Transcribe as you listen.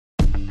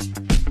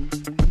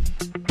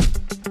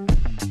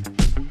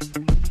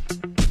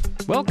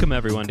Welcome,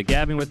 everyone, to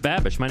Gabbing with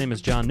Babish. My name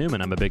is John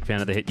Newman. I'm a big fan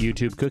of the hit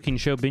YouTube cooking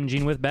show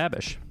Binging with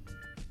Babish.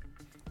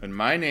 And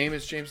my name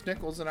is James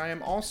Nichols, and I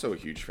am also a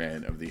huge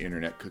fan of the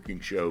internet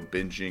cooking show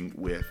Binging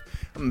with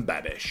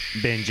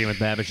Babish. Binging with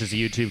Babish is a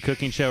YouTube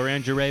cooking show where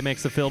Andrew Ray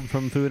makes a film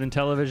from food and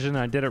television.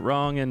 I did it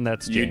wrong, and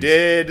that's James. You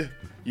did.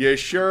 You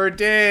sure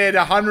did.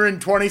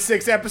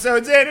 126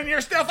 episodes in, and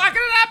you're still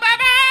fucking it up, baby!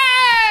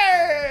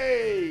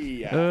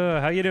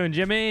 How you doing,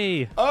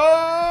 Jimmy?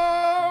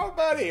 Oh,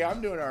 buddy, I'm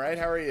doing all right.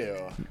 How are you?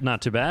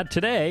 Not too bad.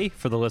 Today,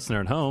 for the listener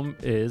at home,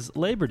 is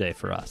Labor Day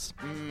for us.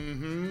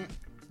 Mm-hmm.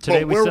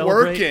 Today but we're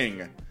celebrate...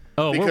 working.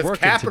 Oh, because we're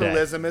working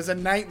capitalism is a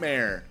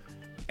nightmare,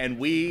 and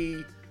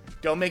we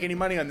don't make any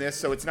money on this,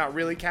 so it's not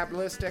really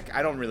capitalistic.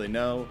 I don't really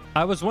know.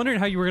 I was wondering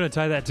how you were going to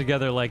tie that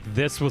together, like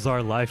this was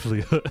our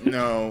livelihood.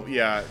 No,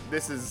 yeah,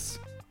 this is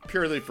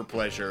purely for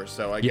pleasure,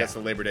 so I guess the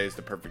Labor Day is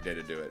the perfect day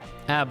to do it.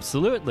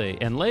 Absolutely.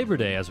 And Labor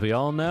Day, as we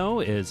all know,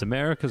 is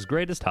America's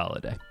greatest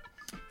holiday.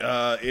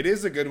 It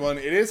is a good one.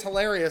 It is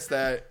hilarious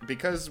that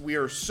because we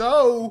are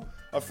so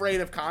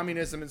afraid of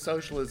communism and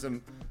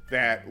socialism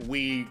that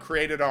we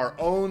created our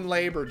own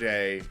Labor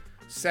Day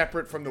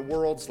separate from the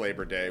world's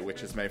Labor Day,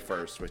 which is May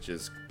 1st, which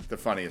is the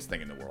funniest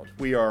thing in the world.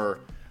 We are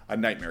a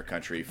nightmare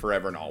country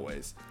forever and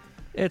always.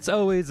 It's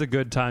always a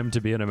good time to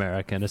be an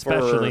American,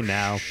 especially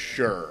now.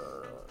 Sure.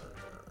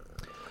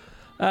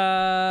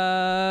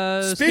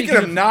 Speaking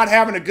of not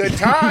having a good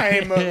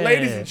time,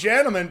 ladies and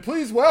gentlemen,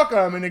 please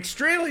welcome an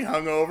extremely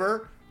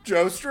hungover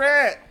Joe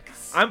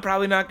Strix. I'm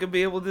probably not going to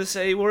be able to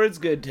say words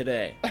good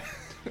today.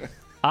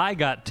 I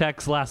got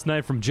texts last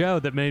night from Joe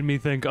that made me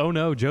think, oh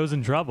no, Joe's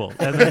in trouble.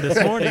 And then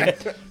this morning,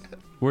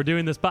 we're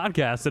doing this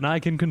podcast, and I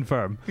can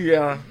confirm.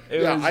 Yeah.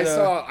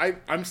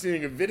 I'm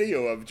seeing a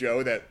video of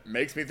Joe that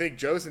makes me think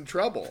Joe's in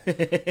trouble.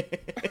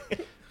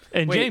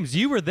 And Wait. James,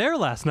 you were there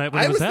last night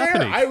when it was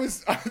happening.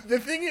 The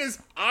thing is,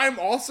 I'm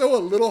also a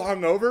little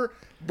hungover,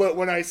 but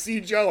when I see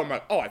Joe, I'm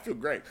like, oh, I feel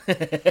great.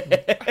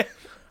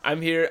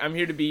 I'm here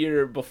to be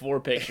your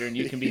before picture, and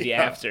you can be the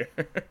after.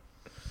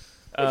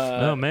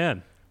 Oh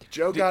man.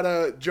 Joe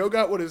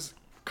got what is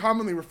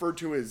commonly referred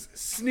to as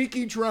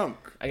sneaky drunk.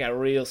 I got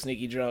real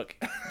sneaky drunk.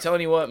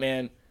 telling you what,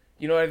 man.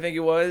 You know what I think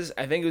it was?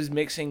 I think it was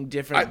mixing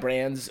different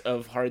brands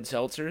of hard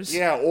seltzers.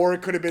 Yeah, or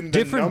it could have been the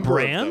Different number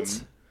brands? of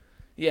them.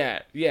 Yeah,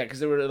 because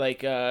there were like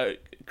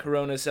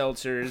Corona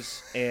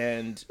seltzers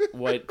and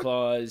White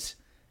Claws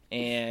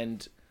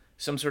and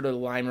some sort of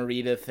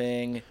Limerita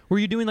thing. Were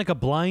you doing like a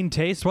blind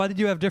taste? Why did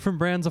you have different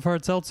brands of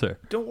hard seltzer?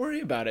 Don't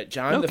worry about it,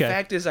 John. Okay. The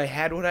fact is I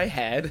had what I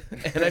had,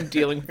 and I'm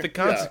dealing with the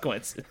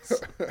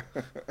consequences.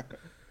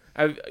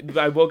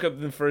 I woke up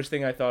and the first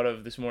thing I thought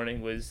of this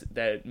morning was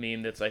that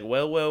meme that's like,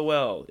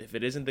 well, if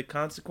it isn't the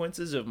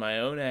consequences of my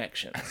own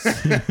actions.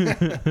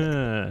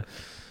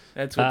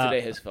 That's what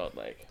today has felt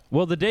like.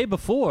 Well, the day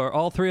before,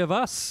 all three of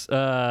us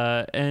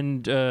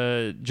and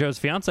Joe's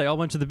fiance all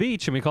went to the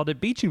beach, and we called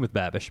it Beaching with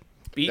Babish.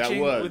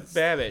 Beaching with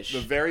Babish. The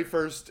very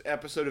first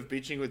episode of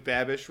Beaching with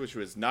Babish, which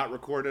was not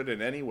recorded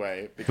in any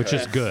way. Which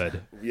is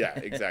good. Yeah,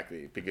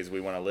 exactly. Because we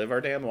want to live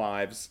our damn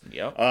lives.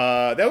 Yep.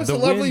 That was The a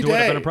lovely wind would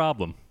have day. been a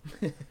problem.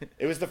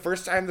 It was the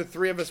first time the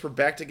three of us were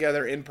back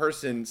together in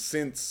person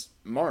since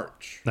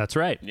March. That's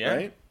right. Yeah.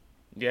 Right?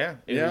 Yeah.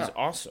 It Yeah. was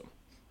awesome.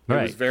 It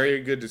Right. was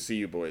very good to see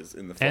you boys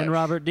in the flesh. And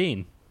Robert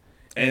Dean.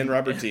 And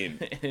Robert Dean.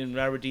 And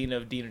Robert Dean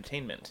of Dean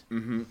Entertainment.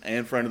 Mm-hmm.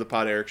 And friend of the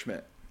pod, Eric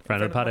Schmidt.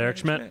 Friend of the pod, Eric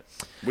Schmidt.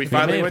 We may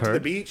finally have went to the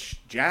heard. beach.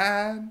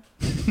 John.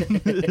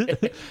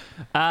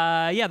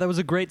 Yeah, that was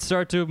a great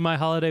start to my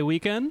holiday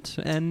weekend,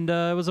 and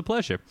it was a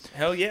pleasure.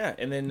 Hell yeah.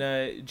 And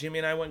then Jimmy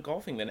and I went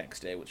golfing the next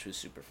day, which was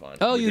super fun.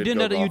 Oh, We you did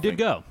did go you did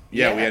go.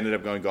 Yeah, we Yeah. ended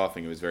up going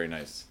golfing. It was very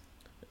nice.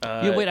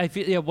 Why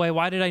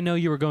did I know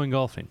you were going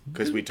golfing?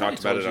 Because we talked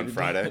about it on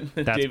Friday.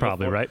 The That's day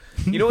probably before. right.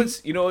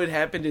 You know what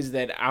happened is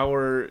that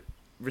our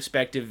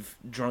respective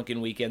drunken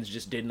weekends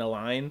just didn't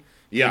align.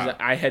 Yeah. Because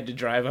I had to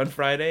drive on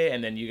Friday,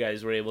 and then you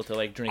guys were able to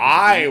like drink. At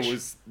I the beach.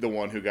 was the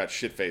one who got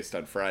shit-faced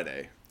on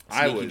Friday.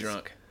 Sneaky I was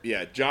drunk.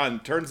 Yeah,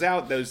 John, turns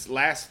out those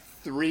last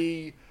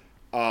three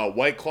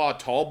White Claw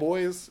tall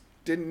boys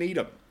didn't need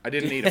them. I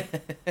didn't need them.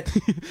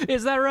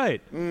 Is that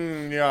right?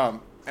 Yeah.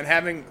 And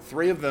having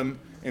three of them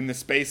in the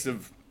space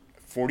of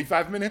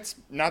 45 minutes,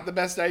 not the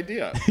best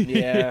idea.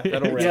 Yeah,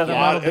 that'll wrap Yeah, it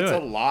that'll up. do It's it.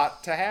 a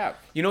lot to have.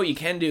 You know what you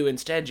can do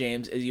instead,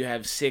 James, is you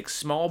have 6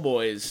 small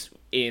boys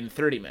in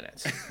 30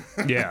 minutes.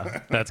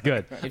 Yeah, that's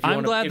good. you I'm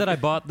wanna- glad if- that I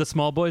bought the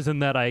small boys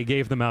and that I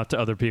gave them out to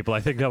other people. I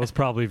think that was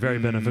probably very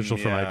beneficial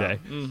for my yeah.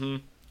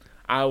 day.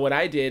 What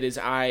I did is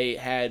I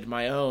had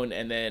my own,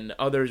 and then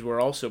others were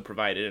also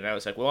provided, and I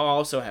was like, well, I'll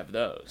also have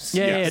those.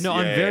 Yeah, Yes, no,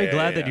 I'm yeah, very yeah,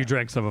 glad yeah. that you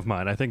drank some of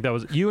mine. I think that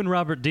was you and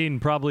Robert Dean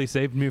probably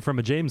saved me from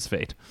a James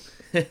fate.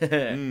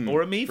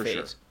 Or a me for fate.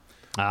 sure.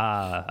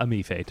 Ah, a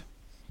me fate.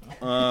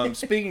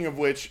 Speaking of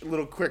which,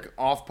 little quick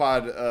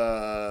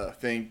off-pod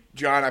thing.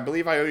 John, I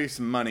believe I owe you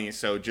some money,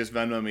 so just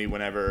Venmo me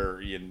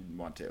whenever you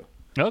want to.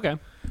 Okay. All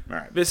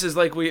right. This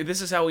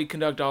is how we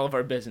conduct all of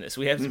our business.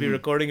 We have to be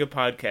recording a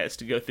podcast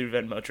to go through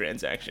Venmo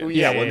transactions.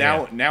 Yeah, well,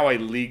 yeah. now I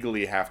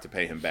legally have to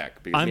pay him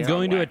back. Because I'm he's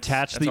going on to wax.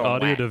 attach That's the all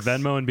audio to wax.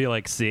 Venmo and be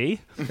like,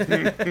 see?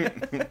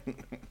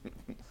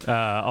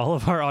 All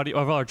of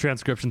our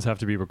transcriptions have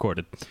to be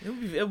recorded.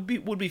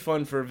 Would be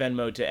fun for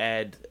Venmo to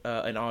add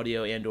an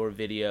audio and or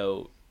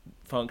video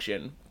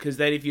function, because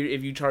then if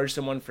you charge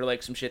someone for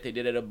like some shit they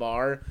did at a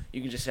bar,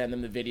 you can just send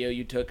them the video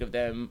you took of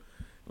them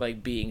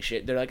like being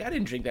shit. They're like, I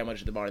didn't drink that much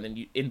at the bar, and then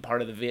you, in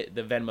part of the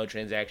Venmo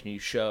transaction, you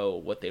show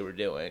what they were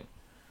doing.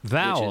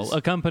 Vowel, is-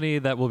 a company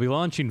that will be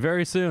launching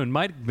very soon,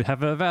 might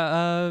have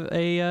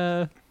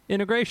a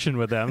integration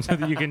with them so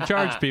that you can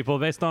charge people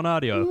based on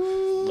audio.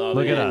 Love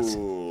Look it. at us.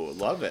 Ooh,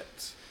 love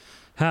it.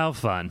 How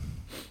fun.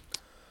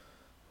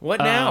 What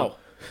now?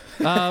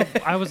 I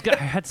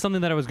had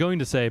something that I was going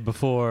to say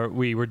before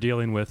we were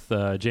dealing with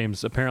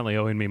James apparently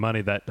owing me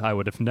money that I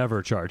would have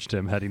never charged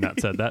him had he not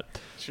said that.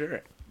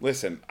 Sure.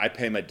 Listen, I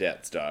pay my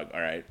debts, dog. All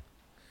right.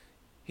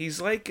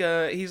 He's like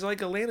a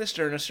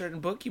Lannister in a certain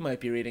book you might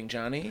be reading,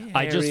 Johnny.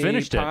 I just Harry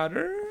finished it.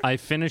 Potter? I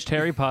finished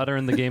Harry Potter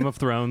and the Game of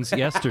Thrones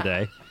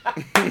yesterday.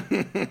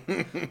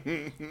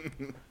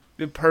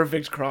 The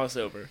perfect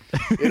crossover.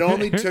 It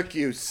only took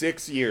you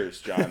 6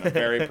 years, John. I'm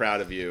very proud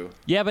of you.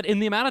 Yeah, but in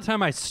the amount of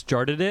time I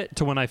started it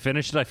to when I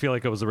finished it, I feel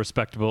like it was a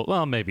respectable.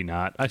 Well, maybe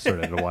not. I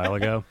started it a while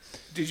ago.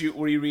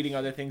 Were you reading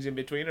other things in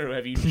between, or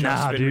have you just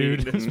Nah, been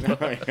dude. reading this book?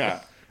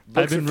 Yeah. I've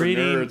Books been are for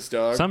reading. nerds,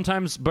 dog.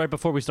 Sometimes right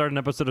before we start an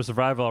episode of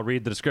Survival, I'll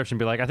read the description and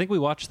be like, I think we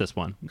watched this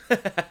one.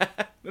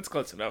 That's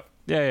close enough.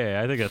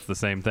 Yeah, I think that's the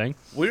same thing.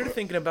 We were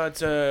thinking about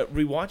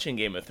rewatching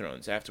Game of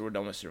Thrones after we're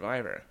done with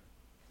Survivor.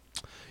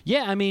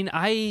 Yeah, I mean,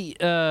 I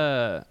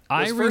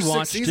Those first 6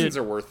 rewatched seasons it.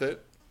 are worth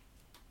it.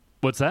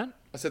 What's that?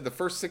 I said the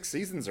first 6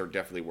 seasons are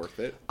definitely worth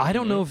it. I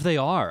don't know if they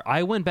are.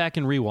 I went back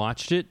and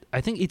rewatched it. I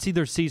think it's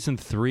either season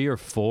 3 or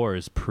 4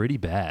 is pretty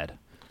bad.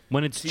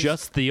 When it's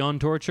just Theon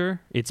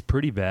torture, it's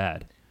pretty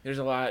bad. There's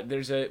a lot.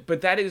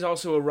 But that is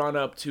also a run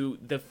up to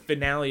the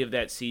finale of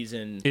that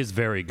season. Is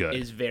very good.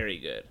 Is very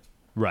good.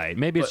 Right.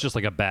 Maybe it's But- just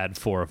like a bad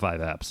 4 or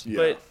 5 eps. Yeah.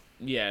 But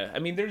yeah, I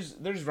mean, there's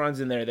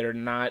runs in there that are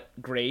not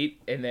great,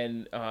 and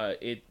then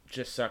it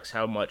just sucks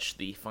how much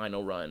the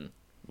final run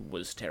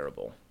was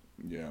terrible.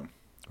 Yeah.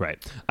 Right.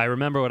 I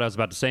remember what I was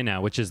about to say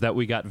now, which is that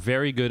we got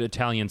very good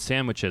Italian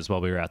sandwiches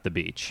while we were at the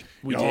beach.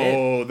 We did.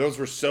 Oh, those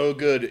were so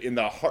good.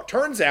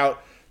 Turns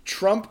out,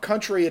 Trump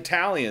country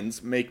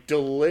Italians make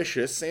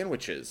delicious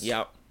sandwiches.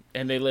 Yep.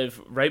 And they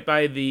live right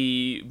by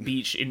the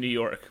beach in New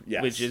York,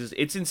 Yes. which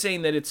it's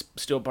insane that it's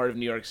still part of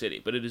New York City,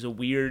 but it is a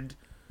weird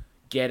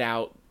get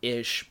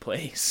out-ish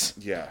place.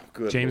 Yeah,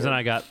 good. James Lord. and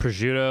I got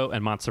prosciutto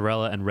and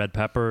mozzarella and red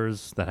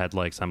peppers that had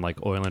like some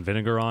like oil and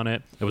vinegar on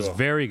it. It was Oh,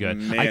 very good.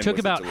 man, I took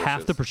was it about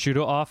half the delicious.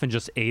 prosciutto off and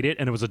just ate it,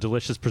 and it was a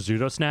delicious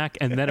prosciutto snack.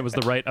 And then it was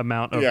the right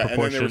amount of Yeah, and then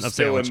proportion there was of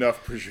still sandwich.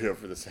 enough prosciutto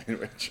for the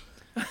sandwich.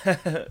 I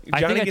think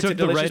I gets a took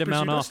the right delicious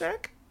amount prosciutto off.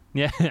 snack?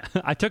 Yeah,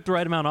 I took the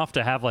right amount off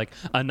to have like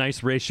a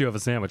nice ratio of a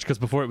sandwich because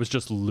before it was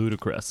just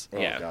ludicrous.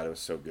 Oh Yeah. god, it was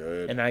so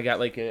good. And I got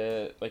like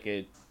a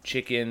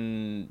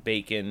chicken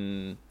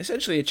bacon,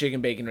 essentially a chicken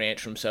bacon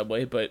ranch from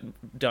Subway, but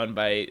done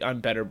on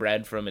better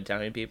bread from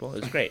Italian people.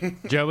 It was great.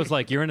 Joe was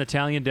like, "You're an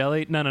Italian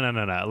deli? No.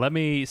 Let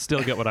me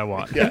still get what I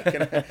want." Yeah,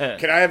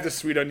 can I have the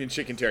sweet onion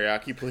chicken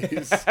teriyaki,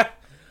 please?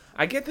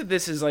 I get that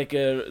this is like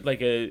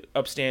a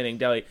upstanding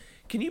deli.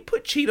 Can you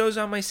put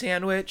Cheetos on my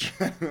sandwich?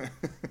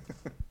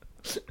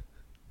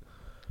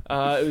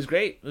 It was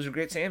great. Those were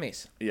great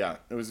Sammys. Yeah,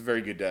 it was a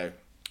very good day.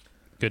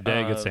 Good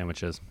day, good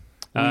sandwiches.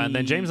 And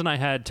then James and I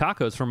had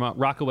tacos from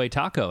Rockaway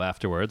Taco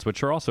afterwards,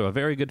 which are also a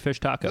very good fish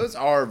taco. Those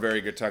are very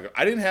good tacos.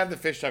 I didn't have the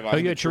fish taco. I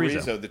you had had the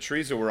chorizo. The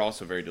chorizo were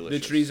also very The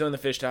delicious. chorizo and the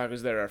fish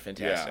tacos there are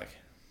fantastic.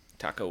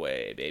 Taco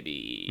way,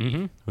 baby.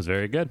 It was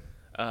very good.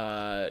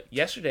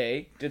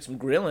 Yesterday, did some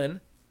grilling.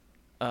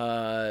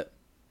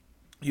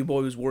 You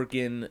boy was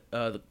working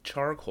the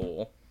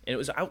charcoal, and it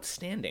was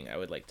outstanding, I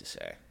would like to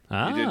say.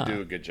 You did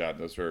do a good job.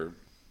 Those were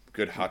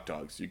good hot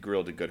dogs. You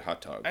grilled a good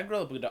hot dog. I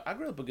grilled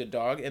up a good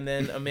dog, and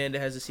then Amanda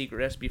has a secret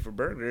recipe for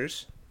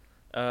burgers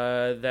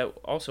that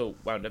also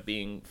wound up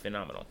being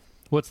phenomenal.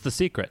 What's the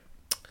secret?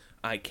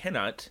 I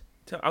cannot.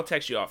 I'll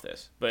text you off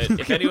this, but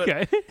if anyone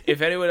Okay.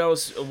 if anyone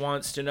else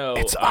wants to know,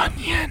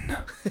 onion.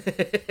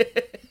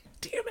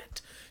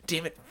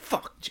 Damn it,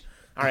 fuck.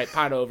 All right,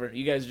 pot over.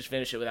 You guys just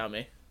finish it without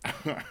me.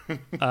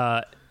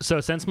 So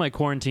since my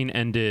quarantine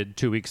ended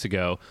 2 weeks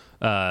ago,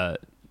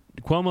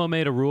 Cuomo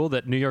made a rule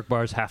that New York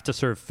bars have to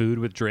serve food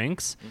with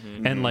drinks,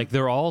 and like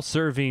they're all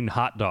serving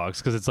hot dogs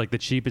because it's like the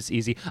cheapest,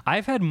 easy.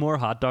 I've had more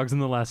hot dogs in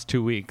the last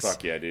 2 weeks.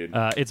 Fuck yeah, dude.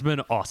 It's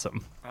been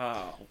awesome.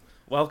 Oh,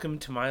 welcome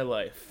to my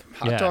life.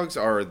 Hot yeah. dogs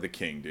are the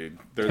king, dude.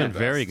 They're the Been best.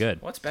 very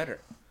good. What's better?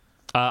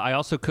 I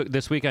also cooked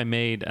this week. I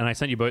made, and I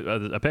sent you both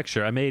a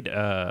picture. I made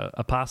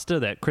a pasta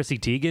that Chrissy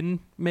Teigen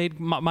made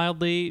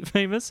mildly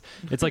famous.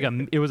 It's like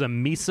it was a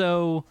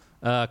miso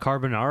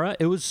carbonara.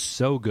 It was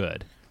so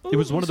good. It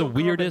was one of the Miso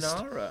weirdest.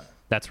 carbonara.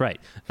 That's right.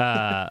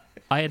 I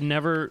had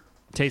never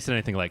tasted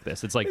anything like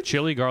this. It's like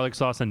chili, garlic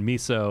sauce, and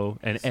miso,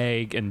 and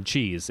egg, and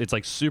cheese. It's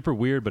like super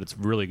weird, but it's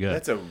really good.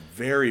 That's a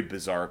very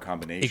bizarre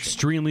combination.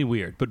 Extremely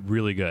weird, but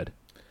really good.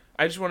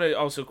 I just want to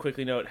also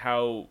quickly note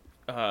how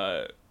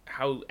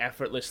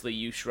effortlessly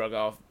you shrug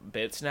off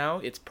bits now.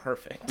 It's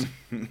perfect.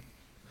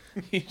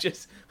 You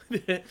just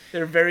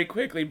they're very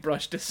quickly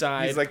brushed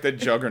aside. He's like the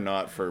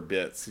juggernaut for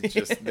bits.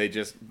 They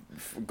just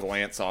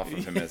glance off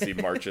of him as he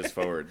marches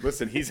forward.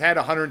 Listen, he's had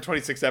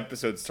 126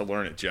 episodes to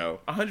learn it, Joe.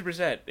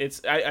 100%.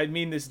 It's I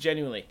mean this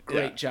genuinely.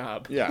 Great Yeah.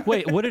 job. Yeah.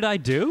 Wait, what did I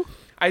do?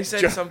 I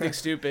said something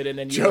stupid, and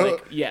then you were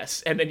like,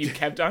 yes, and then you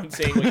kept on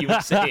saying what you were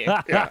saying.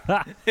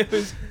 Yeah.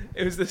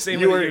 It was the same.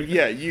 You way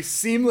you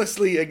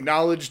seamlessly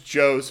acknowledge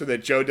Joe so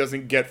that Joe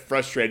doesn't get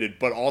frustrated,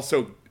 but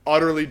also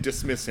utterly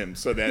dismiss him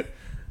so that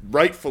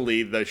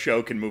rightfully the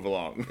show can move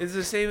along. It's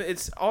the same.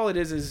 It's all it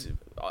is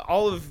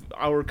all of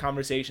our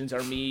conversations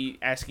are me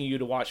asking you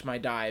to watch my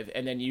dive,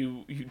 and then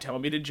you tell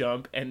me to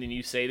jump, and then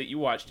you say that you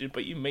watched it,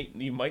 but you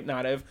might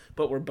not have.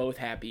 But we're both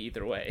happy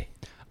either way.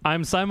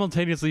 I'm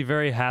simultaneously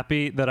very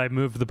happy that I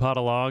moved the pot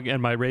along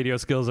and my radio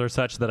skills are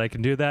such that I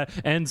can do that,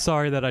 and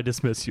sorry that I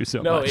dismiss you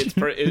so much.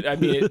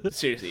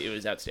 Seriously, it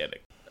was outstanding.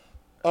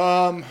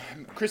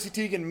 Chrissy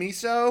Teigen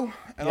miso.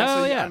 And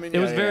it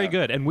was very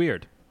good and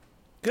weird.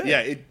 Good.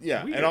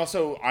 Yeah. Weird. And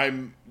also,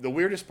 the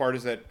weirdest part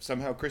is that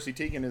somehow Chrissy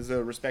Teigen is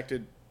a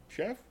respected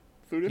chef,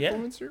 food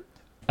influencer.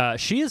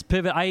 She is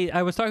pivot.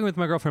 I was talking with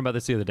my girlfriend about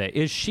this the other day.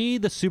 Is she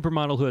the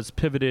supermodel who has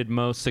pivoted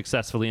most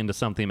successfully into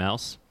something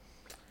else?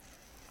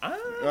 I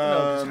don't know,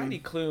 'cause Heidi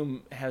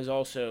Klum has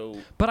also...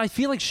 But I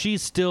feel like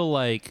she's still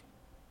like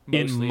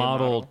in Mostly a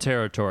model model.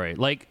 territory.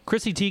 Like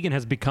Chrissy Teigen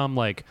has become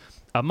like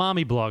a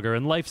mommy blogger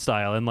and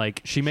lifestyle, and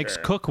like she makes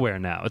Sure. cookware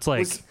now. It's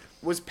like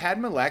Was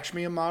Padma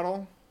Lakshmi a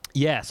model?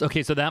 yes,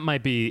 okay, so that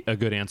might be a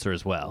good answer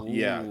as well.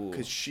 Yeah, Ooh.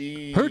 because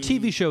Her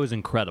TV show is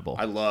incredible.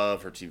 I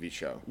love her TV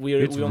show. It's we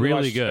only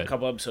really watched good. a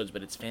couple episodes,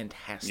 but it's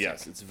fantastic.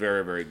 Yes, it's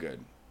very, very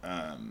good.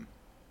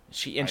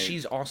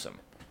 She's awesome.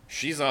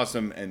 She's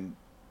awesome, and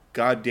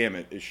god damn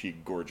it, is she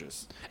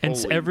gorgeous. And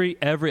Holy-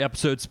 every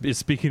episode is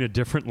speaking a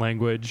different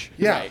language.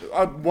 Yeah,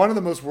 Right. one of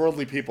the most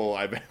worldly people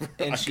I've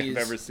And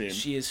ever seen.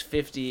 She is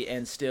 50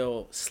 and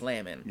still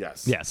slamming.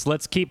 Yes. Yes,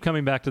 let's keep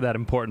coming back to that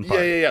important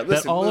part. Yeah.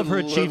 Listen, that all of her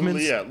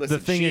achievements, listen, the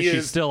thing she is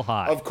she's still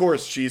hot. Of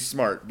course, she's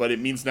smart, but it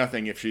means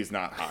nothing if she's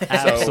not hot. So,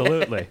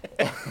 Absolutely.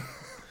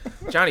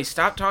 Johnny,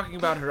 stop talking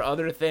about her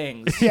other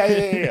things.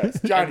 yeah.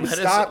 Johnny, And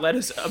stop. let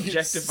us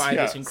objectify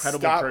this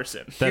incredible stop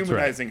person. That's right.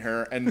 humanizing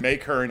her and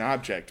make her an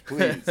object,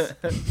 please.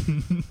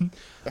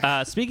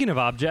 Speaking of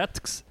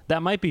objects,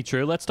 that might be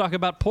true. Let's talk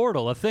about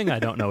Portal, a thing I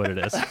don't know what it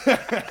is.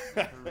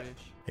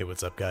 Hey,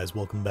 what's up, guys?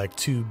 Welcome back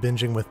to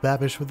Binging with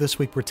Babish, where this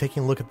week we're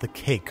taking a look at the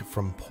cake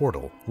from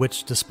Portal,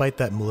 which, despite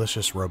that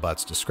malicious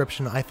robot's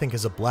description, I think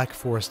is a Black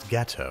Forest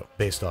gâteau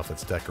based off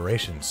its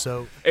decoration.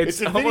 So, It's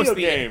a almost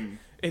video game.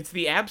 It's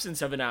the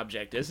absence of an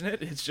object, isn't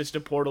it? It's just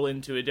a portal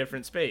into a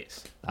different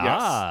space.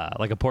 Ah,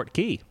 like a port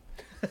key.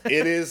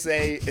 It's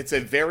a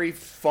very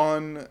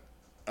fun,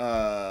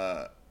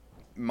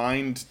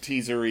 mind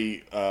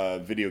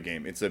teasery video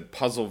game. It's a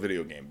puzzle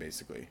video game,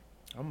 basically.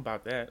 I'm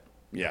about that.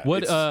 Yeah.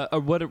 When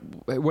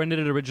did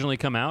it originally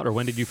come out, or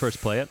when did you first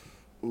play it?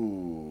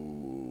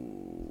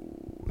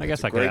 I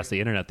guess I could ask the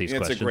internet these It's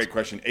questions. a great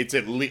question.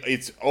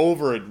 It's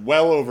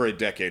well over a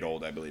decade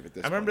old, I believe, at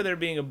this I remember point. there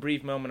being a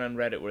brief moment on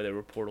Reddit where there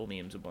were portal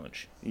memes a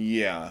bunch.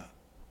 Yeah.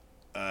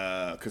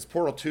 Because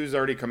Portal 2's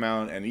already come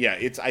out, and yeah,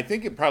 I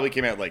think it probably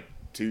came out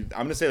I'm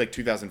going to say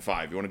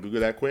 2005. You want to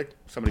Google that quick?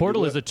 Somebody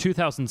Portal Google is a it?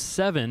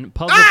 2007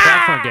 puzzle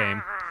platform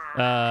game.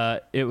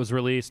 It was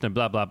released in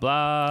blah, blah,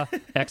 blah.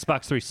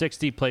 Xbox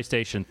 360,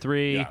 PlayStation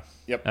 3. Yeah.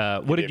 Yep.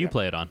 What Good did you game.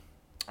 play it on?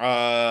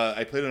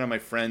 I played it on my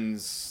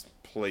friend's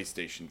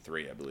PlayStation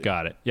 3, I believe.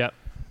 Got it. Yep.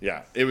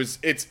 Yeah,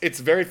 it's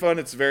very fun.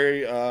 It's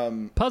very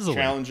Puzzling.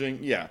 challenging.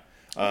 Yeah,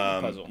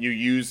 Puzzle. you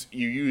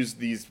use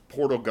these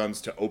portal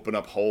guns to open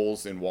up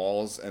holes in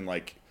walls, and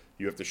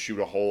you have to shoot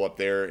a hole up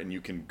there, and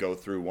you can go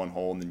through one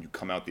hole, and then you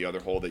come out the other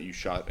hole that you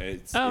shot. And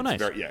it's nice.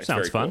 It's Sounds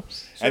very fun. Cool.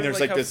 Sort And of there's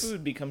like how this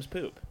food becomes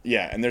poop.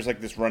 and there's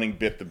this running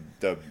bit.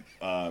 The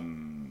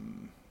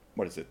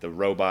what is it? The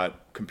robot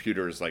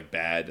computer is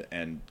bad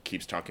and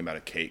keeps talking about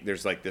a cake.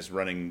 There's this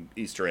running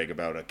Easter egg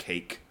about a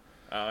cake.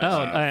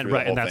 And through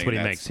the whole that's thing, what he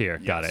and makes here.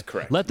 Got yes, it.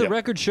 correct. Let the Yep.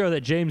 record show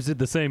that James did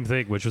the same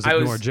thing, which was I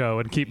was- ignore Joe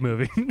and keep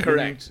moving.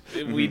 Correct.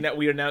 Mm-hmm.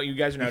 We are now. You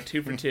guys are now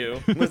 2 for 2.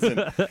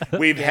 Listen,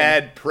 we've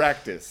had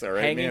practice. All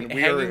right, hanging man.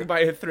 hanging by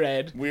a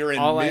thread. We're in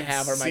all I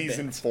have are my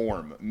mid-season bits.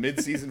 form.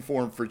 Mid-season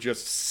form for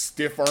just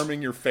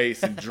stiff-arming your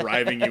face and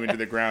driving you into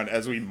the ground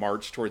as we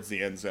march towards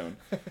the end zone.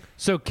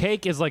 So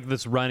cake is like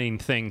this running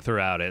thing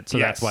throughout it, so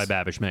that's Yes. why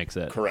Babish makes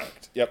it.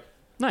 Correct. Yep.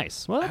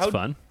 Nice. Well, that's How-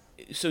 fun.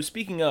 So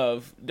speaking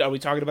of, are we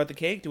talking about the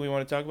cake? Do we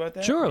want to talk about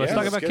that? Sure, let's Yeah,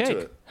 talk let's about get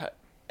to cake.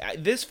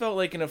 it. This felt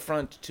like an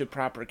affront to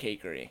proper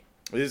cakery.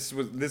 This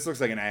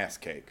looks like an ass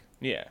cake.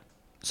 Yeah.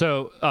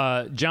 So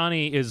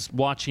Johnny is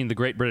watching the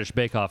Great British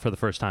Bake Off for the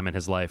first time in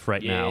his life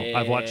right now.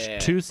 I've watched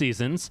 2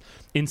 seasons.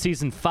 In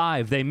season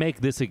 5, they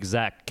make this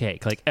exact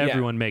cake. Like,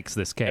 everyone makes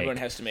this cake. Everyone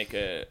has to make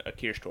a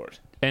Kirschtorte.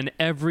 And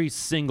every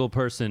single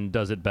person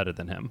does it better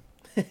than him.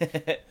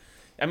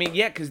 I mean,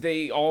 yeah, because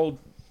they all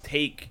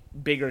take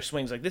bigger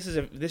swings. Like,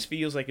 this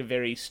feels like a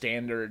very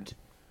standard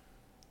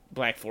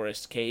Black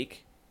Forest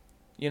cake,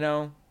 you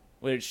know?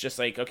 Where it's just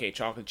like, okay,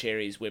 chocolate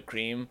cherries, whipped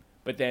cream.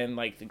 But then,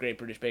 like, the Great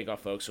British Bake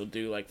Off folks will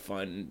do, like,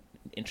 fun,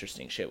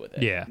 interesting shit with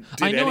it. Yeah.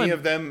 Did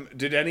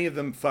any of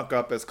them fuck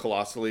up as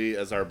colossally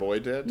as our boy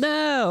did?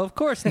 No, of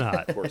course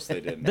not. Of course they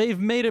didn't. They've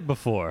made it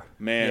before.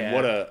 Man,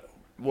 Yeah.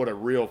 what a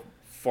real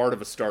fart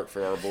of a start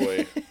for our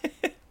boy.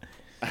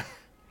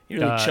 You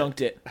really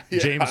chunked it.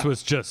 James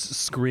was just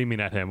screaming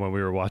at him when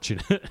we were watching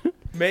it.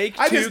 Make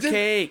I 2 just didn't-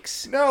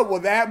 cakes. No, well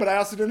but I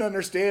also didn't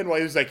understand why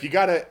he was like, you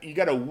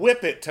gotta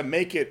whip it to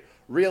make it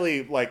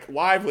really like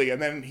lively,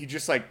 and then he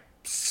just like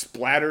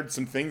splattered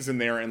some things in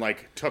there and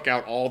like took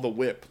out all the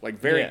whip, like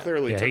very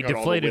clearly. Yeah, took he out all the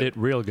deflated whip. it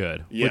real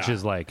good, which Yeah.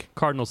 is like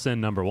cardinal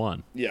sin number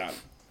 1. Yeah.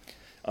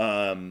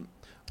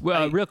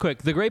 Well, real quick,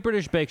 the Great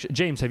British Bake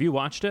James, have you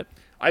watched it?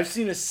 I've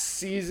seen a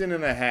season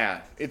and a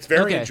half. It's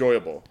very Okay.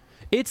 enjoyable.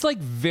 It's like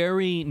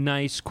very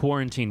nice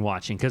quarantine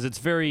watching because it's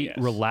very Yes.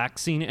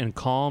 relaxing and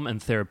calm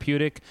and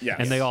therapeutic, Yes.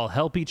 and they all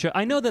help each other.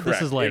 I know that this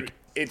Correct. is like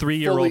It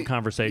 3-year-old fully-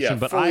 conversation, yeah,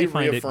 but fully I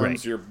find it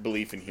reaffirms great. your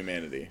belief in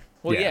humanity.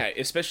 Well, Yeah.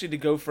 yeah, especially to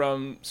go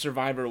from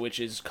Survivor, which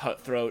is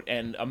cutthroat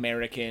and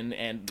American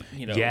and,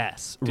 you know,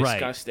 Yes, right.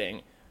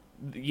 disgusting,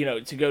 you know,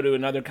 to go to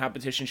another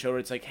competition show where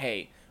it's like,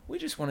 hey, we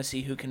just want to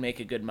see who can make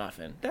a good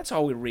muffin. That's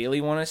all we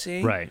really want to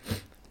see. Right.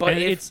 But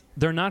And if,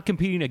 they're not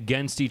competing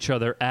against each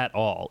other at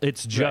all.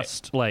 It's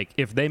just like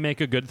if they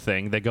make a good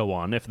thing, they go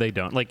on. If they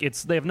don't, like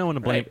they have no one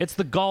to blame. Right. It's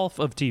the golf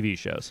of TV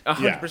shows.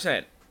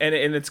 100%. And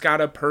it's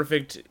got a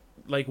perfect,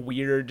 like,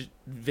 weird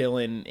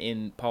villain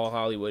in Paul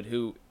Hollywood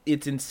who,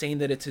 it's insane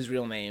that it's his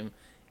real name.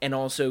 And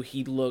also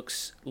he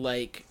looks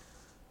like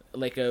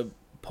a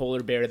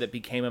polar bear that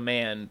became a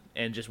man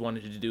and just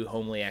wanted to do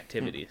homely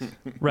activities.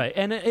 Right.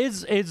 And it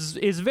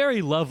is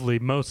very lovely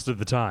most of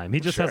the time. He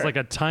just has Sure. like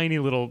a tiny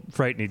little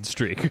frightening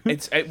streak.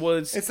 It's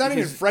It's not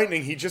even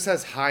frightening. He just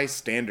has high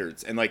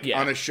standards, and like Yeah.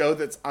 on a show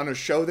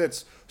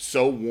that's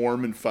so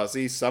warm and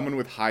fuzzy, someone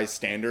with high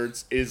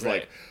standards is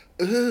Right.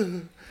 like,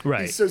 ugh.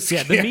 Right. He's so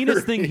yeah, the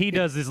meanest scary. thing he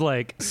does is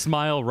like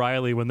smile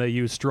wryly when they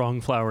use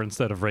strong flour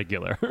instead of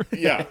regular.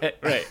 Yeah,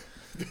 right.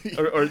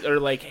 or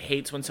like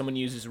hates when someone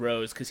uses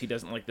rose because he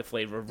doesn't like the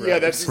flavor of rose. yeah.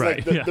 That's just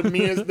Right, like yeah.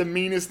 the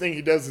meanest thing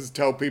he does is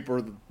tell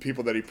people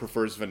that he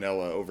prefers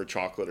vanilla over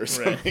chocolate or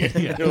something.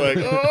 You're like,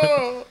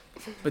 oh,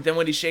 But then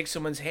when he shakes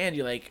someone's hand,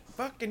 you're like,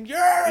 fucking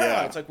yeah!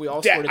 yeah. It's like we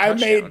all scored a I touchdown.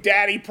 made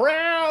Daddy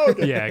proud.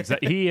 Yeah,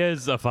 exactly. He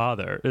is a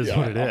father, is Yeah,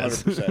 what it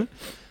is. 100%.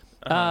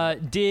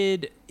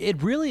 Did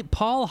it really?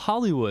 Paul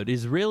Hollywood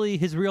is really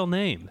his real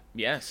name.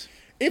 Yes.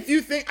 If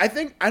you think, I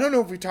don't know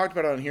if we talked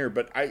about it on here,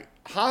 but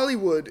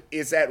Hollywood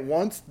is at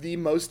once the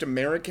most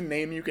American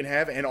name you can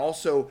have, and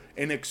also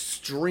an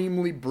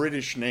extremely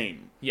British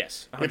name.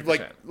 Yes. 100%.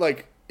 If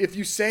like if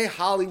you say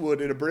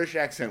Hollywood in a British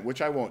accent,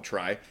 which I won't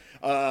try,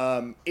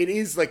 it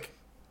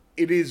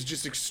is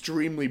just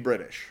extremely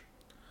British.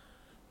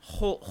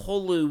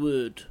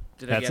 Hollywood.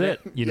 Did I That's get it.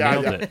 You Yeah,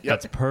 nailed yeah, it. yeah.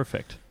 That's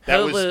perfect. That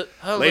was,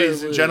 Hollywood.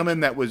 ladies and gentlemen,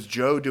 that was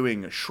Joe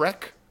doing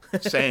Shrek,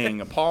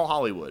 saying Paul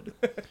Hollywood.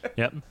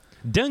 Yep.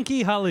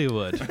 Donkey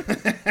Hollywood.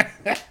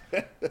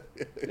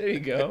 There you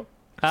go.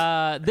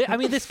 I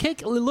mean, this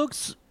cake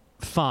looks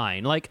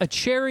fine. Like a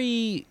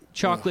cherry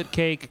chocolate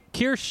cake.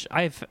 Kirsch.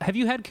 Have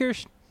you had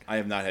Kirsch? I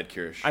have not had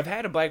Kirsch. I've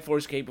had a Black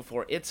Forest cake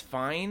before. It's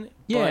fine.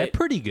 Yeah, but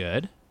pretty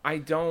good. I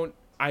don't.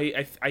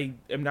 I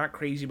am not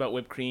crazy about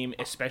whipped cream,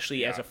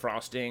 especially as a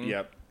frosting.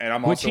 Yep, and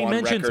I'm Which also he on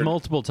mentions record.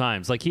 multiple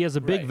times. Like he has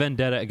a big Right.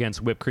 vendetta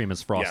against whipped cream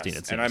as frosting.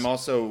 Yes, It seems. and I'm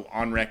also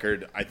on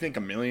record, I think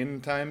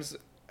 1,000,000 times,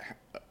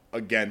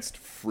 against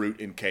fruit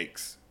in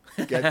cakes.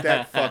 Get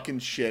that fucking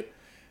shit.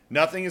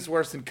 Nothing is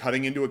worse than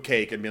cutting into a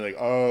cake and being like,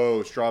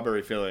 oh,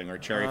 strawberry filling or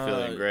cherry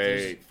filling.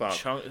 Great. Fuck.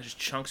 There's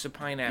chunks of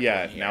pineapple.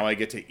 Yeah, in here. now I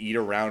get to eat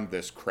around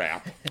this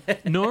crap.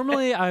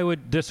 Normally, I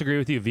would disagree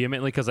with you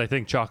vehemently because I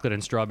think chocolate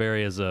and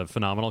strawberry is a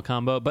phenomenal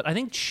combo. But I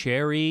think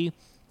cherry,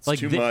 It's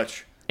too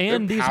much.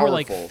 and They're these were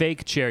like powerful.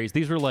 fake cherries.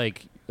 These were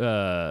like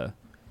Right.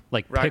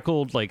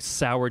 pickled, like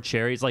sour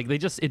cherries. Like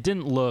it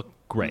didn't look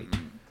great.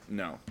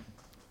 No.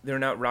 They're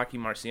not Rocky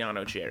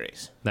Marciano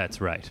cherries.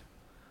 That's right.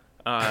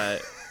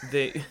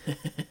 They,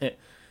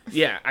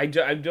 yeah, I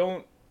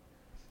don't.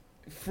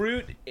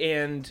 Fruit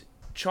and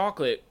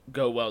chocolate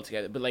go well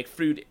together, but like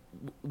fruit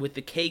with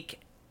the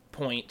cake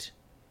point,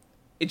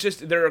 it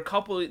just there are a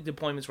couple of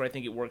deployments where I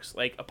think it works,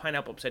 like a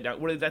pineapple upside down,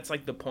 where that's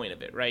like the point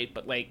of it, right?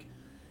 But like,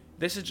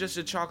 this is just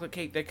a chocolate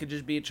cake that could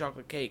just be a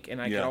chocolate cake,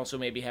 and I could Yeah. also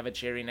maybe have a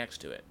cherry next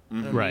to it.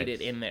 I don't Right. need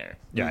it in there.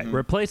 Yeah.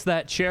 Replace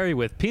that cherry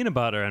with peanut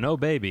butter, and oh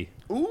baby.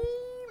 Ooh,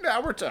 now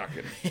we're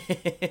talking.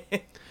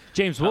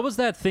 James, what was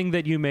that thing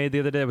that you made the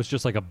other day? It was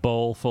just like a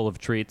bowl full of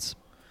treats.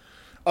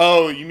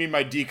 Oh, you mean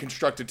my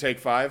deconstructed Take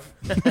 5?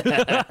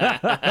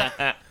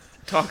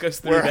 Talk us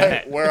through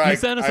that. He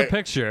sent us a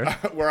picture.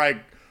 Where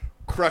I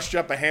crushed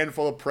up a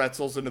handful of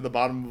pretzels into the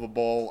bottom of a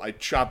bowl. I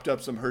chopped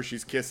up some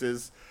Hershey's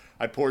Kisses.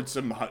 I poured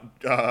some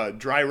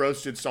dry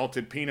roasted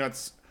salted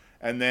peanuts,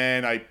 and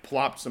then I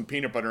plopped some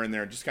peanut butter in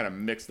there and just kind of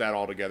mixed that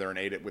all together and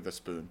ate it with a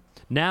spoon.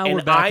 Now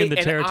we're back in the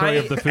territory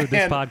of the food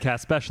this podcast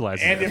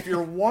specializes in. And if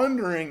you're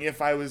wondering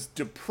if I was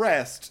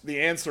depressed,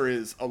 the answer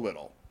is a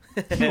little.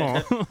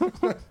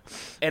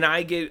 And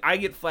I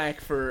get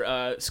flack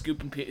for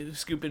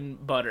scooping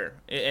butter.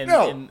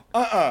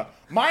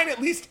 Mine at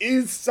least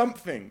is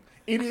something.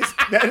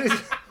 That is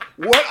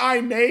what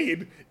I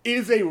made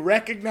is a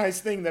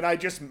recognized thing that I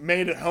just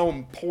made at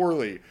home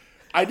poorly.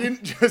 I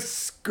didn't just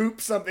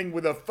scoop something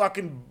with a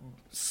fucking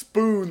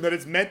spoon that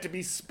is meant to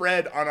be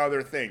spread on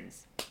other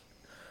things.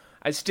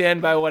 I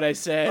stand by what I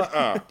said.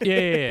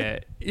 Yeah.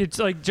 It's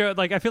like Joe.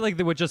 Like I feel like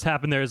what just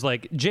happened there is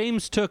like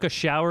James took a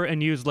shower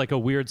and used like a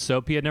weird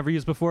soap he had never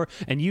used before,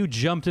 and you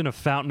jumped in a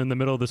fountain in the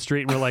middle of the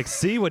street and were like,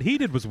 "See, what he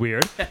did was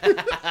weird."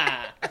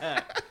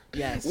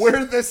 Yes,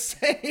 we're the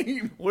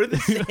same. We're the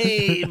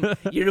same.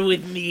 You're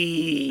with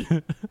me.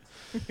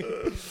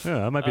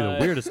 That might be the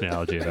weirdest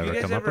analogy I've ever come up with. Have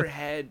you guys ever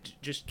had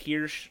just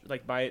kirsch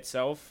like by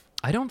itself?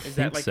 I don't Is think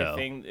that like so. a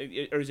thing,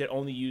 or is it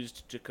only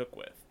used to cook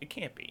with? It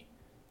can't be.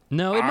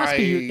 No, it must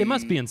be. It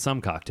must be in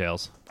some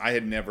cocktails. I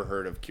had never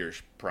heard of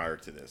kirsch prior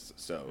to this,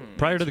 so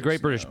Prior to the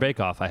Great British Bake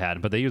Off, I had,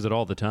 but they use it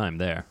all the time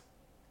there.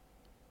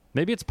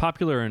 Maybe it's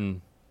popular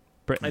in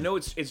Britain. I know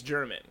it's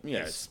German. Yeah,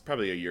 it's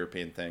probably a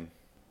European thing.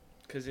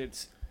 Because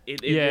it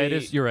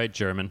is. You're right,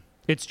 German.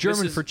 It's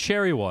German for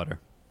cherry water.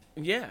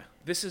 Yeah,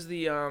 this is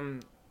the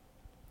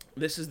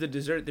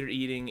dessert they're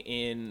eating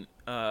in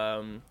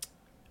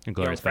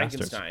Inglourious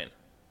Frankenstein.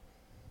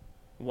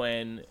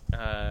 When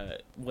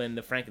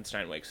the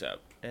Frankenstein wakes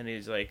up and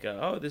he's like,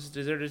 "Oh, this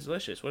dessert is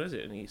delicious. What is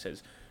it?" And he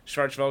says,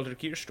 "Schwarzwälder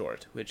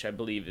Kirschtorte," which I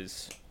believe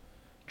is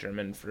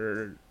German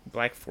for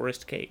Black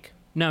Forest cake.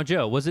 Now,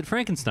 Joe, was it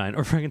Frankenstein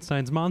or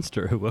Frankenstein's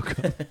monster who woke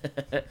up?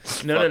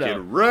 No.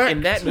 Wrecked.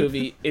 In that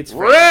movie, it's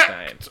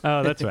Frankenstein.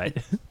 Oh, that's right.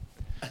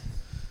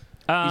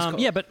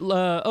 But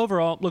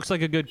overall, looks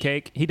like a good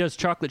cake. He does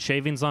chocolate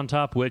shavings on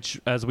top, which,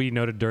 as we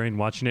noted during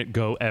watching it,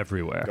 go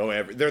everywhere.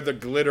 They're the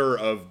glitter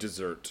of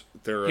dessert.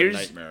 They're a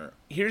nightmare.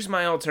 Here's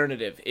my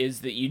alternative,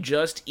 is that you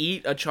just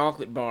eat a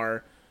chocolate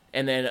bar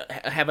and then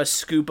have a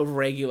scoop of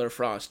regular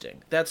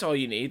frosting. That's all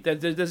you need. There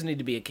doesn't need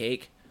to be a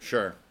cake.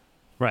 Sure.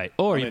 Right.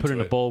 Or I'm you put it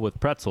in a bowl with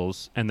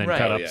pretzels and then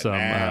cut up some...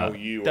 Now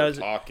you are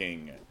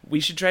talking.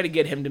 We should try to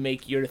get him to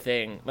make your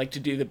thing, like to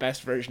do the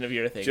best version of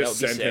your thing.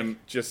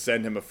 Just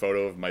send him a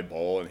photo of my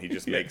bowl, and he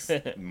just makes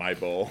my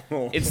bowl.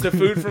 It's the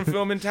food from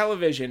film and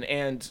television,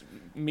 and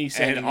me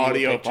sending and you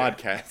audio a picture.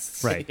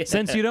 podcasts. Right. Yeah.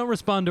 Since you don't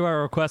respond to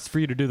our requests for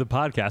you to do the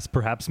podcast,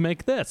 perhaps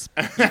make this.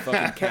 You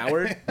fucking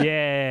coward.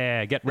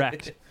 Yeah, get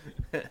wrecked.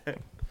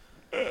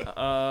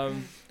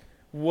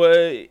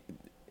 What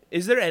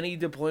is there any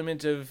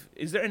deployment of?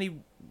 Is there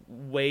any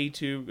way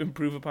to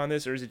improve upon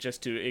this, or is it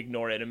just to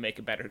ignore it and make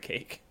a better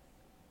cake?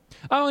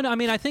 Oh, and I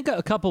mean, I think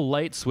a couple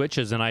light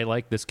switches, and I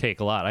like this cake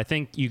a lot. I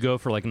think you go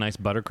for like a nice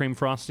buttercream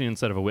frosting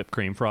instead of a whipped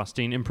cream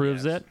frosting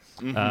improves it.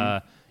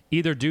 Mm-hmm.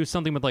 Either do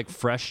something with like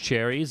fresh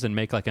cherries and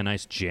make like a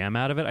nice jam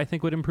out of it. I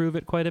think would improve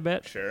it quite a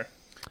bit. Sure.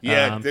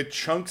 Yeah, the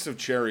chunks of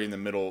cherry in the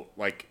middle,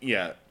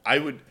 I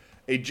would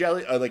a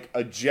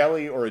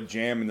jelly or a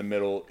jam in the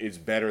middle is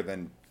better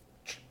than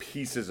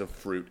pieces of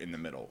fruit in the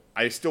middle.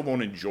 I still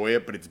won't enjoy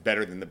it, but it's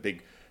better than the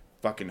big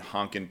fucking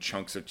honking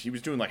chunks of. He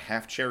was doing like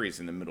half cherries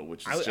in the middle,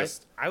 which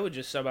is I would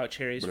just sub out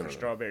cherries for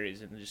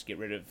strawberries and just get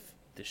rid of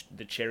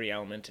the cherry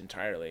element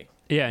entirely.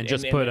 Yeah, and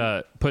just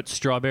put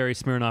strawberry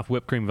Smirnoff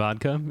whipped cream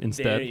vodka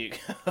instead. There you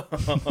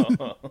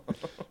go.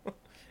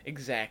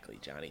 Exactly,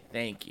 Johnny.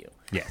 Thank you.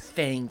 Yes.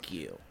 Thank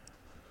you.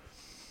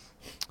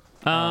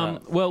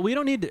 Well, we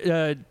don't need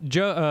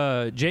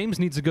James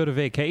needs to go to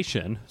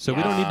vacation, so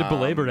we don't need to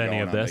belabor any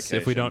of this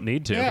if we don't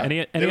need to.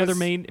 Yeah, any other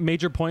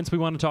major points we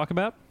want to talk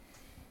about?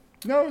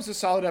 No, it was a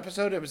solid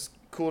episode. It was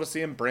cool to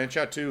see him branch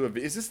out too.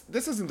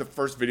 This isn't the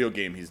first video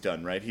game he's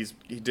done, right? He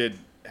did.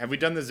 Have we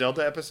done the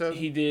Zelda episode?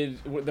 He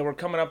did. They were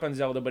coming up on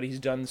Zelda, but he's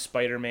done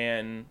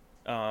Spider-Man,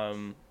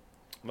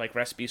 like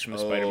recipes from the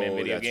Spider-Man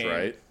video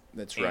game.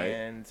 That's right.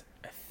 And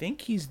I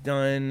think he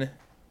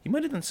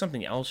might have done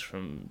something else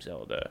from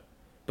Zelda.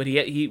 But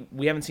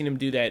we haven't seen him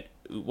do that.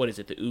 What is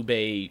it? The ube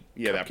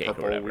that cupcake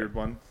purple or whatever. weird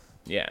one.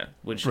 Yeah,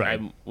 which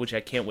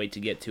I can't wait to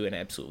get to and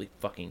absolutely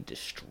fucking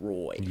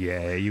destroy.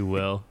 Yeah, you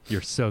will.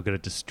 You're so good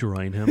at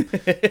destroying him.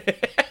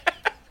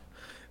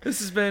 This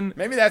has been.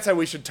 Maybe that's how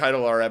we should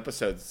title our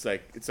episodes.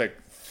 It's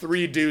like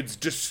 3 dudes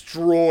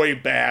destroy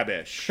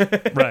Babish.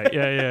 Right.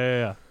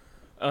 Yeah.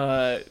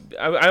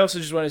 I also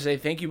just want to say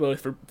thank you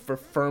both for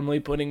firmly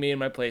putting me in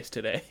my place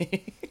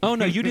today. Oh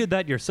no, you did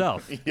that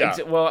yourself.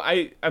 Yeah. Well,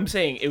 I'm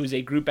saying it was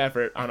a group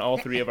effort on all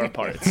 3 of our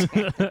parts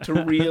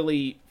to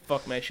really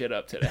fuck my shit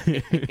up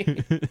today.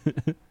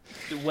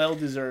 Well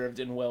deserved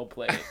and well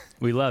played.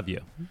 We love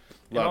you.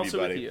 Love you,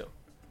 buddy. With you.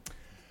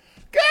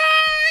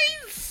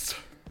 Guys!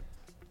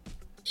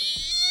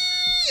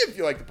 If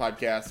you like the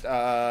podcast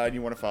and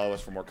you want to follow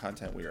us for more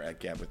content, we are at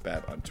Gab with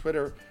Bab on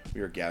Twitter.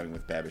 We are Gabbing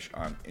with Babish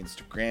on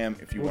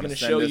Instagram. If you want to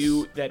send show us...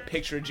 you that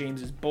picture of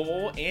James's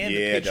bowl and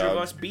the picture of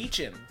us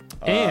beaching.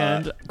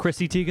 And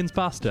Chrissy Teigen's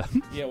pasta.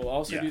 Yeah, we'll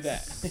also do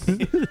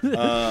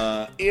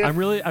that.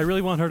 I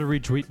really want her to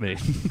retweet me.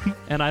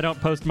 And I don't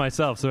post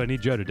myself, so I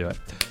need Joe to do it.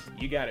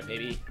 You got it,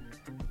 baby.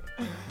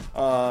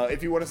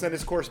 If you want to send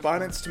us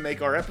correspondence to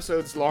make our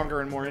episodes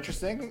longer and more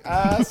interesting,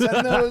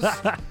 send those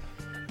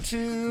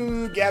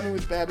to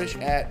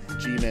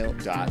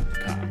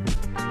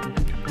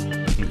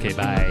gabbingwithbabish@gmail.com. Okay,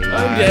 bye.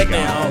 I'm dead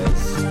now.